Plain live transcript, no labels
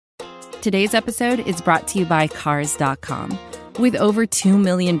Today's episode is brought to you by Cars.com. With over 2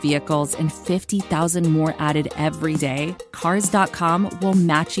 million vehicles and 50,000 more added every day, Cars.com will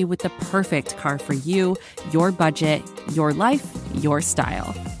match you with the perfect car for you, your budget, your life, your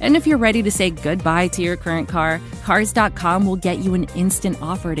style. And if you're ready to say goodbye to your current car, Cars.com will get you an instant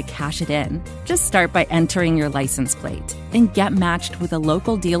offer to cash it in. Just start by entering your license plate and get matched with a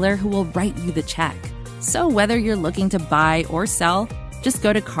local dealer who will write you the check. So whether you're looking to buy or sell, just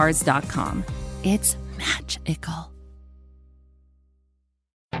go to Cars.com. It's magical.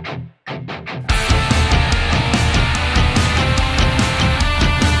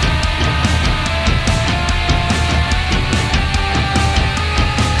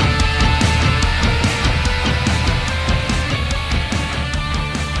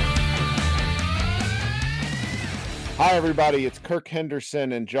 Hi, everybody. It's Kirk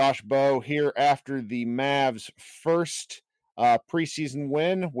Henderson and Josh Bowe here after the Mavs' first preseason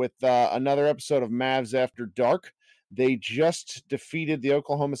win with another episode of Mavs After Dark. They just defeated the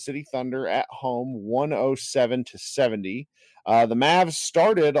Oklahoma City Thunder at home 107-70. The Mavs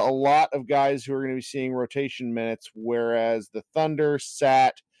started a lot of guys who are going to be seeing rotation minutes, whereas the Thunder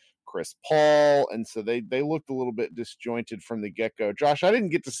sat Chris Paul, and so they looked a little bit disjointed from the get-go. Josh, I didn't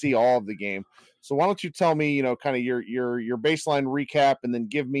get to see all of the game, so why don't you tell me, kind of your baseline recap, and then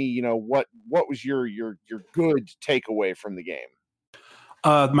give me, what was your good takeaway from the game?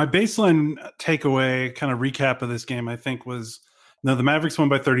 My baseline takeaway, kind of recap of this game, I think was, the Mavericks won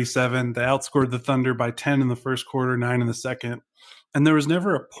by 37. They outscored the Thunder by 10 in the first quarter, 9 in the second, and there was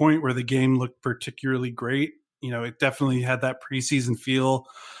never a point where the game looked particularly great. It definitely had that preseason feel.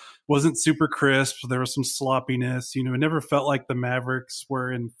 Wasn't super crisp. There was some sloppiness. It never felt like the Mavericks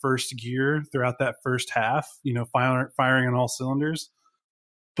were in first gear throughout that first half, firing on all cylinders.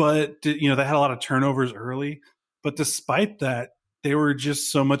 But, they had a lot of turnovers early. But despite that, they were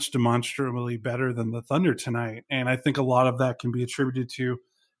just so much demonstrably better than the Thunder tonight. And I think a lot of that can be attributed to,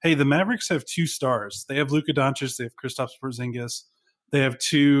 hey, the Mavericks have two stars. They have Luka Doncic. They have Kristaps Porzingis. They have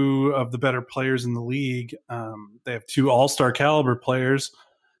two of the better players in the league. They have two all-star caliber players.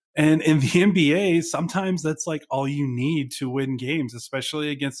 And in the NBA, sometimes that's like all you need to win games, especially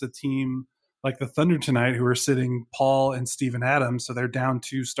against a team like the Thunder tonight, who are sitting Paul and Steven Adams. So they're down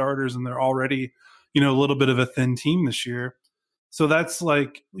two starters and they're already, a little bit of a thin team this year. So that's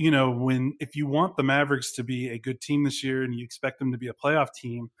like, if you want the Mavericks to be a good team this year and you expect them to be a playoff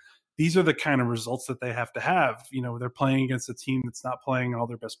team, these are the kind of results that they have to have. They're playing against a team that's not playing all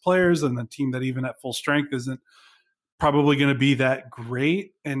their best players, and the team that even at full strength isn't probably going to be that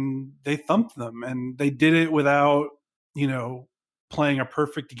great, and they thumped them, and they did it without, playing a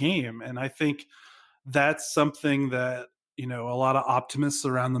perfect game. And I think that's something that, a lot of optimists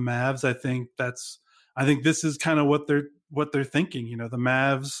around the Mavs, I think this is kind of what they're thinking. The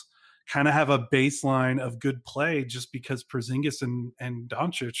Mavs kind of have a baseline of good play just because Porzingis and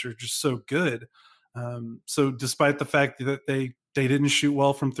Doncic are just so good. So despite the fact that they didn't shoot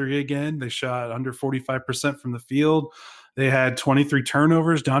well from three again, they shot under 45% from the field. They had 23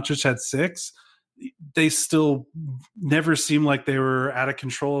 turnovers. Doncic had 6. They still never seemed like they were out of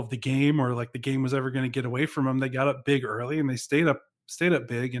control of the game or like the game was ever going to get away from them. They got up big early and they stayed up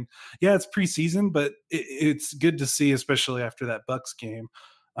big. And yeah, it's preseason, but it's good to see, especially after that Bucks game.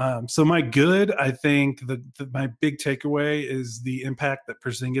 So my good, I think my big takeaway is the impact that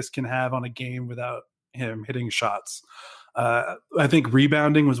Porzingis can have on a game without him hitting shots. I think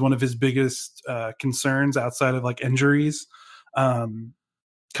rebounding was one of his biggest concerns outside of like injuries.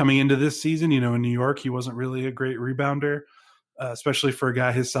 Coming into this season, in New York, he wasn't really a great rebounder, especially for a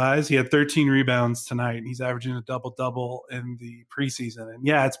guy his size. He had 13 rebounds tonight, and he's averaging a double-double in the preseason. And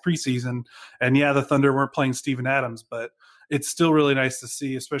yeah, it's preseason, and yeah, the Thunder weren't playing Steven Adams, but it's still really nice to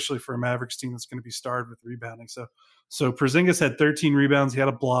see, especially for a Mavericks team that's going to be starred with rebounding. So Porzingis had 13 rebounds. He had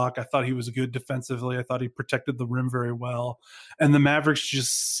a block. I thought he was good defensively. I thought he protected the rim very well. And the Mavericks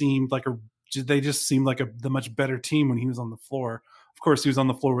just seemed like the much better team when he was on the floor. Of course, he was on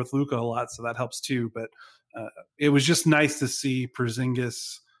the floor with Luka a lot, so that helps too. But it was just nice to see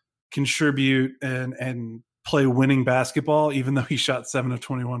Porzingis contribute and play winning basketball, even though he shot 7 of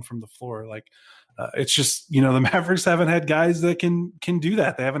 21 from the floor. It's just, the Mavericks haven't had guys that can do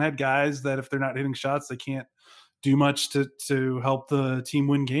that. They haven't had guys that if they're not hitting shots, they can't do much to help the team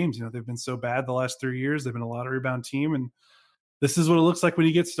win games. They've been so bad the last 3 years. They've been a lot of rebound team, and this is what it looks like when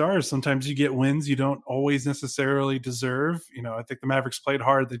you get stars. Sometimes you get wins you don't always necessarily deserve. I think the Mavericks played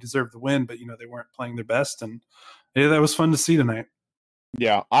hard. They deserved the win, but, they weren't playing their best. And yeah, that was fun to see tonight.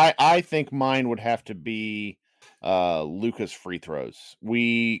 Yeah, I think mine would have to be Luka's free throws.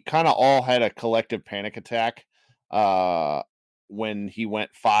 We kind of all had a collective panic attack when he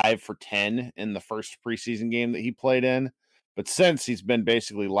went 5 for 10 in the first preseason game that he played in. But since, he's been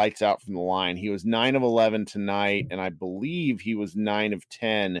basically lights out from the line. He was 9 of 11 tonight, and I believe he was 9 of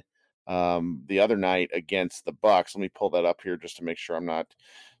 10 the other night against the Bucks. Let me pull that up here just to make sure I'm not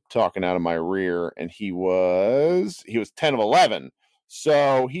talking out of my rear. And he was 10 of 11.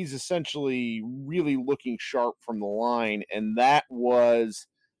 So he's essentially really looking sharp from the line, and that was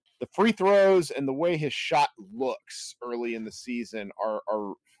the free throws and the way his shot looks early in the season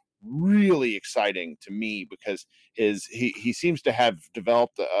are really exciting to me, because he seems to have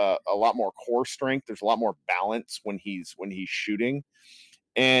developed a lot more core strength. There's a lot more balance when he's shooting,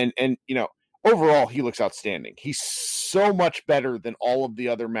 and overall he looks outstanding. He's so much better than all of the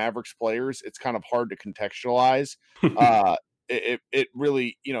other Mavericks players. It's kind of hard to contextualize. It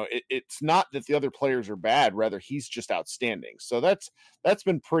really, it's not that the other players are bad, rather he's just outstanding. So that's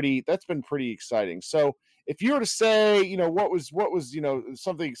been pretty exciting. So if you were to say, what was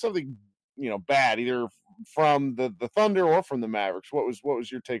something bad, either from the Thunder or from the Mavericks, what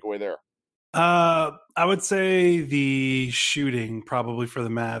was your takeaway there? I would say the shooting, probably, for the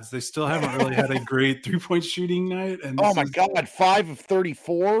Mavs. They still haven't really had a great 3-point shooting night. And oh my God, 5 of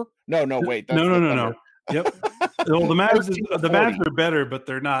 34? No, wait. That's no. Yep. Well, the Mavs are better, but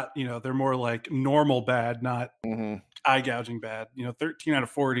they're not, they're more like normal bad, not eye gouging bad. 13 out of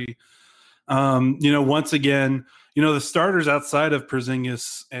 40. Once again, the starters outside of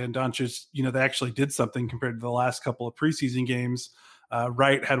Porzingis and Doncic, they actually did something compared to the last couple of preseason games.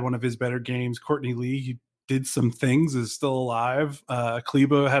 Wright had one of his better games. Courtney Lee, he did some things, is still alive.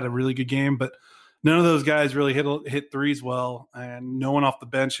 Kleba had a really good game, but none of those guys really hit threes well, and no one off the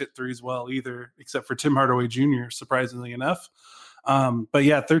bench hit threes well either, except for Tim Hardaway Jr., surprisingly enough. But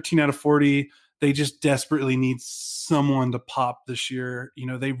yeah, 13 out of 40. They just desperately need someone to pop this year.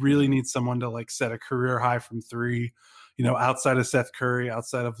 They really need someone to set a career high from three. Outside of Seth Curry,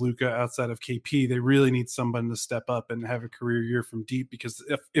 outside of Luka, outside of KP, they really need someone to step up and have a career year from deep, because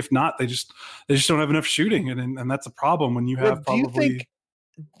if not, they just don't have enough shooting, and that's a problem when you have probably.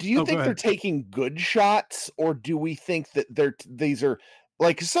 Do you think they're taking good shots, or do we think that these are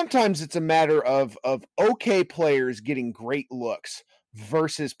sometimes it's a matter of okay players getting great looks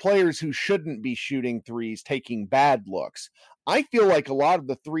versus players who shouldn't be shooting threes taking bad looks? I feel like a lot of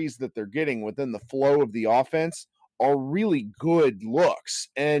the threes that they're getting within the flow of the offense are really good looks.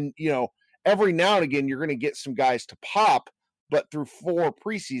 And, every now and again, you're going to get some guys to pop, but through 4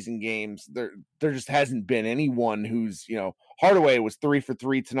 preseason games, there just hasn't been anyone who's, Hardaway was 3 for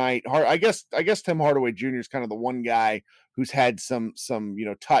 3 tonight. I guess Tim Hardaway Jr. is kind of the one guy who's had some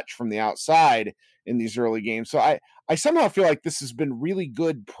touch from the outside in these early games. So I somehow feel like this has been really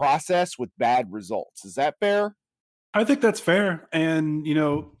good process with bad results. Is that fair? I think that's fair. And,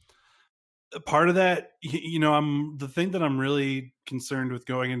 part of that, the thing that I'm really concerned with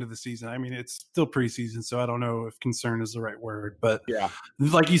going into the season, I mean, it's still preseason, so I don't know if concern is the right word, but yeah,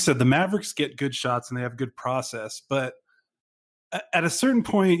 like you said, the Mavericks get good shots and they have good process, but at a certain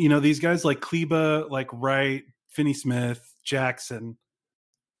point, these guys like Kleba, like Wright, Finney-Smith, Jackson,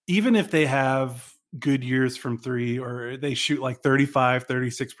 even if they have good years from three, or they shoot like 35,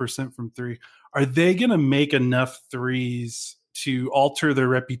 36% from three, are they going to make enough threes to alter their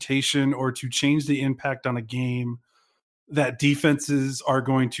reputation or to change the impact on a game that defenses are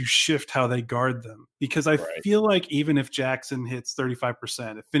going to shift how they guard them? Because I feel like even if Jackson hits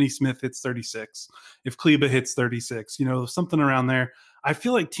 35%, if Finney-Smith hits 36, if Kleba hits 36, something around there, I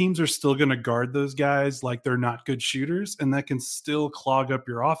feel like teams are still going to guard those guys like they're not good shooters, and that can still clog up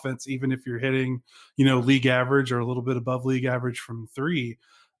your offense, even if you're hitting, league average or a little bit above league average from three.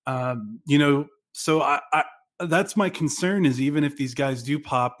 So I that's my concern, is even if these guys do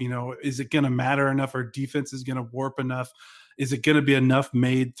pop, is it going to matter enough? Our defense is going to warp enough? Is it going to be enough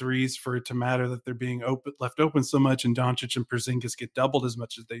made threes for it to matter that they're being left open so much, and Doncic and Porzingis get doubled as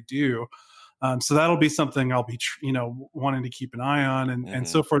much as they do? So that'll be something I'll be, wanting to keep an eye on, and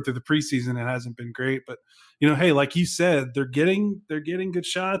so far through the preseason, it hasn't been great. But hey, like you said, they're getting good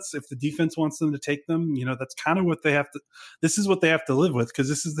shots. If the defense wants them to take them, that's kind of what they have to. This is what they have to live with, because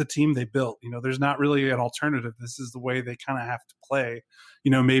this is the team they built. There's not really an alternative. This is the way they kind of have to play.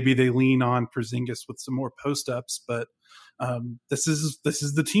 Maybe they lean on Porzingis with some more post ups, but this is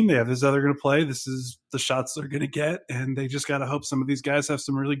the team they have. This is how they're going to play. This is the shots they're going to get, and they just got to hope some of these guys have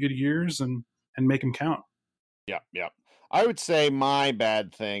some really good years and make them count. Yeah. I would say my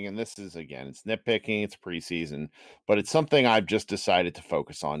bad thing, and this is, again, it's nitpicking, it's preseason, but it's something I've just decided to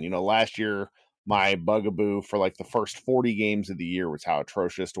focus on. Last year, my bugaboo for like the first 40 games of the year was how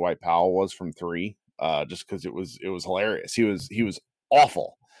atrocious Dwight Powell was from three, just because it was hilarious. He was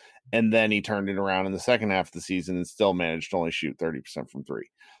awful. And then he turned it around in the second half of the season and still managed to only shoot 30% from three.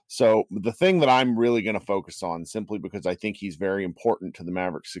 So the thing that I'm really going to focus on, simply because I think he's very important to the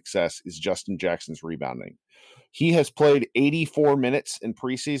Mavericks' success, is Justin Jackson's rebounding. He has played 84 minutes in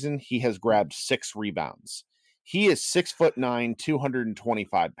preseason. He has grabbed 6 rebounds. He is 6'9",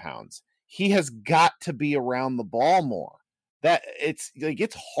 225 pounds. He has got to be around the ball more. That it's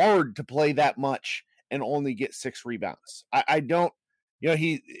hard to play that much and only get 6 rebounds. I don't,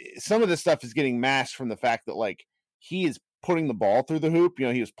 some of this stuff is getting masked from the fact that like he is putting the ball through the hoop.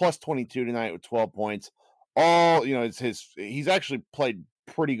 He was plus 22 tonight with 12 points. He's actually played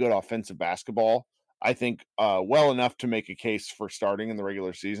pretty good offensive basketball. I think well enough to make a case for starting in the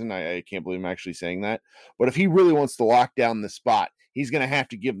regular season. I can't believe I'm actually saying that. But if he really wants to lock down this spot, he's going to have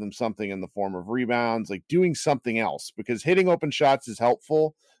to give them something in the form of rebounds, like doing something else, because hitting open shots is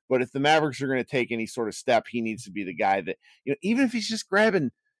helpful. But if the Mavericks are going to take any sort of step, he needs to be the guy that, even if he's just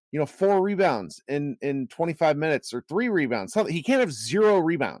grabbing, 4 rebounds in 25 minutes or 3 rebounds, something, he can't have 0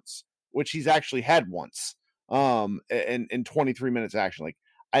 rebounds, which he's actually had once in 23 minutes action. Like,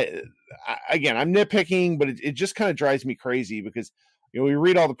 again, I'm nitpicking, but it just kind of drives me crazy because, we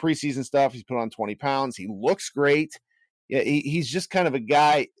read all the preseason stuff. He's put on 20 pounds. He looks great. Yeah, he's just kind of a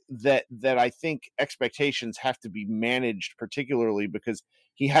guy that I think expectations have to be managed, particularly because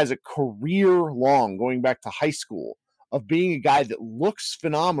he has a career long, going back to high school, of being a guy that looks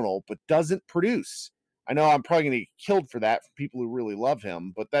phenomenal but doesn't produce. I know I'm probably going to get killed for that from people who really love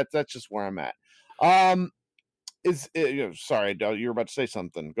him, but that's just where I'm at. Sorry, you're about to say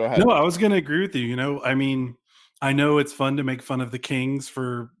something. Go ahead. No, I was going to agree with you. I mean, I know it's fun to make fun of the Kings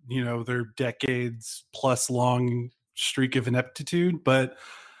for, their decades plus long streak of ineptitude, but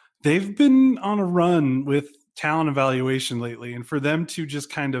they've been on a run with talent evaluation lately. And for them to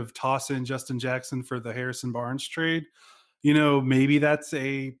just kind of toss in Justin Jackson for the Harrison Barnes trade, maybe that's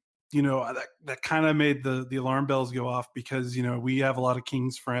that kind of made the alarm bells go off, because, we have a lot of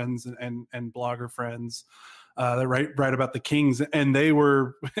Kings friends and blogger friends that write about the Kings, and they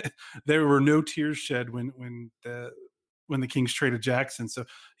were there were no tears shed when the Kings traded Jackson. So,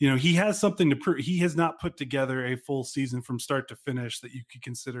 he has something to prove. He has not put together a full season from start to finish that you could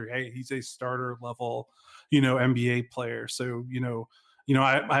consider, hey, he's a starter level, NBA player. So,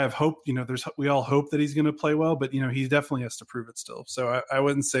 I have hope, we all hope that he's going to play well, but, he definitely has to prove it still. So I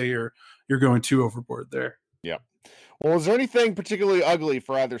wouldn't say you're going too overboard there. Yeah. Well, is there anything particularly ugly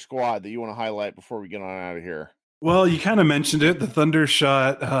for either squad that you want to highlight before we get on out of here? Well, you kind of mentioned it. The Thunder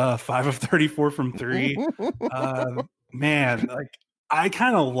shot 5 of 34 from 3. Man, like, I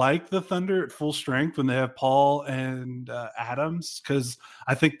kind of like the Thunder at full strength when they have Paul and Adams, because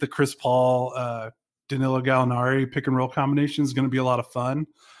I think the Chris Paul, Danilo Gallinari pick and roll combination is going to be a lot of fun.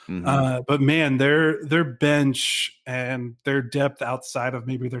 Mm-hmm. But man, their bench and their depth outside of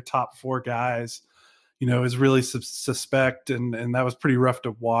maybe their top 4 guys, is really suspect, and that was pretty rough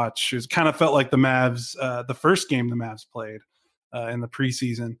to watch. It kind of felt like the Mavs, the first game the Mavs played in the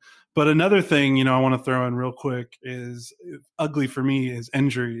preseason. But another thing, I want to throw in real quick is ugly for me is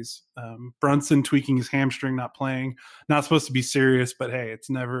injuries. Brunson tweaking his hamstring, not playing, not supposed to be serious, but hey,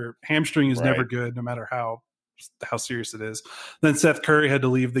 hamstring is never good, no matter how serious it is. Then Seth Curry had to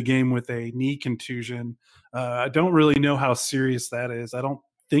leave the game with a knee contusion. I don't really know how serious that is. I don't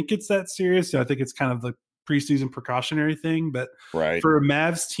think it's that serious. I think it's kind of the preseason precautionary thing, but for a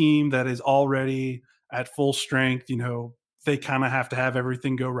Mavs team that is already at full strength, they kind of have to have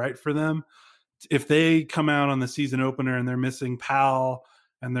everything go right for them. If they come out on the season opener and they're missing Powell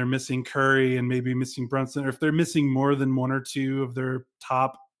and they're missing Curry and maybe missing Brunson, or if they're missing more than 1 or 2 of their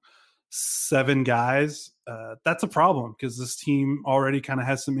top 7 guys, that's a problem, because this team already kind of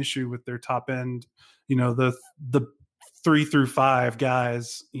has some issue with their top end, the 3 through 5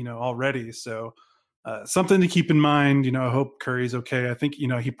 guys, already. So something to keep in mind. I hope Curry's okay. I think,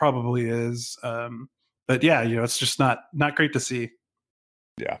 he probably is. But yeah, it's just not great to see.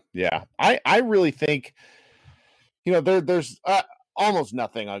 Yeah. I really think, there's almost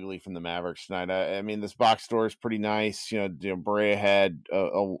nothing ugly from the Mavericks tonight. I mean, this box score is pretty nice. Brea had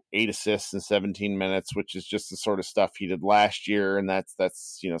 8 assists in 17 minutes, which is just the sort of stuff he did last year, and that's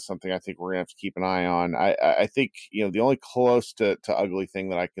something I think we're gonna have to keep an eye on. I think the only close to ugly thing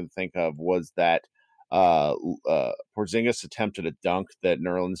that I can think of was that Porzingis attempted a dunk that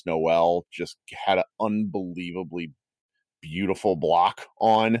Nerlens Noel just had an unbelievably beautiful block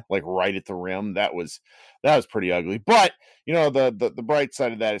on, like right at the rim. That was pretty ugly. But the bright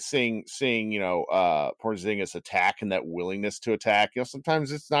side of that is seeing Porzingis attack and that willingness to attack.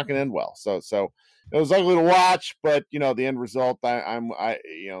 Sometimes it's not going to end well. So it was ugly to watch, but the end result,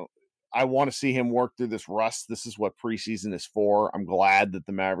 I want to see him work through this rust. This is what preseason is for. I'm glad that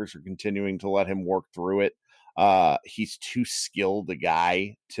the Mavericks are continuing to let him work through it. He's too skilled a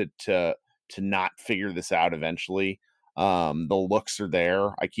guy to not figure this out eventually. The looks are there.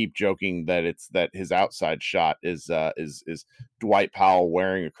 I keep joking that his outside shot is Dwight Powell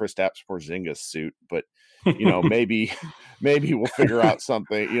wearing a Kristaps Porzingis suit, but maybe we'll figure out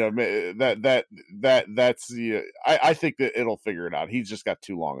something. That's I think that it'll figure it out. He's just got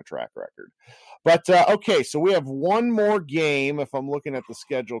too long a track record. But okay, so we have one more game. If I'm looking at the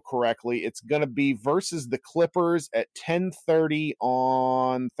schedule correctly, it's going to be versus the Clippers at 10:30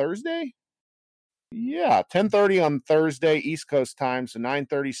 on Thursday. Yeah, 10:30 on Thursday, East Coast time, so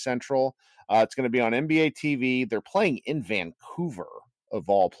 9:30 Central. It's going to be on NBA TV. They're playing in Vancouver, of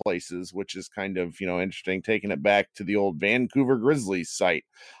all places, which is kind of interesting. Taking it back to the old Vancouver Grizzlies site.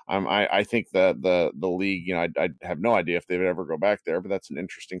 I think the league. I have no idea if they would ever go back there, but that's an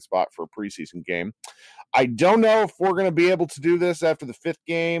interesting spot for a preseason game. I don't know if we're going to be able to do this after the 5th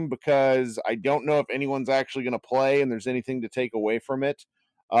game because I don't know if anyone's actually going to play and there's anything to take away from it.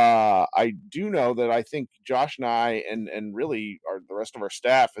 I do know that I think Josh and I and really the rest of our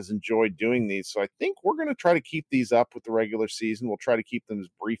staff has enjoyed doing these. So I think we're going to try to keep these up with the regular season. We'll try to keep them as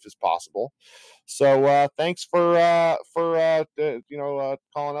brief as possible. So thanks for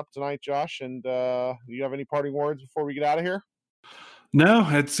calling up tonight, Josh. And do you have any parting words before we get out of here? No,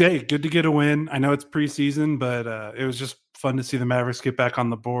 it's good to get a win. I know it's preseason, but it was just fun to see the Mavericks get back on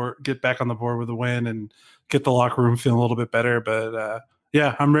the board with a win and get the locker room feeling a little bit better. But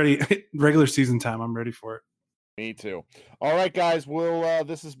yeah, I'm ready. Regular season time, I'm ready for it. Me too. All right, guys.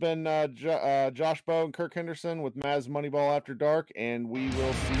 This has been Josh Bowe and Kirk Henderson with Mavs Moneyball After Dark, and we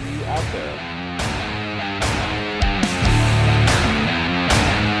will see you out there.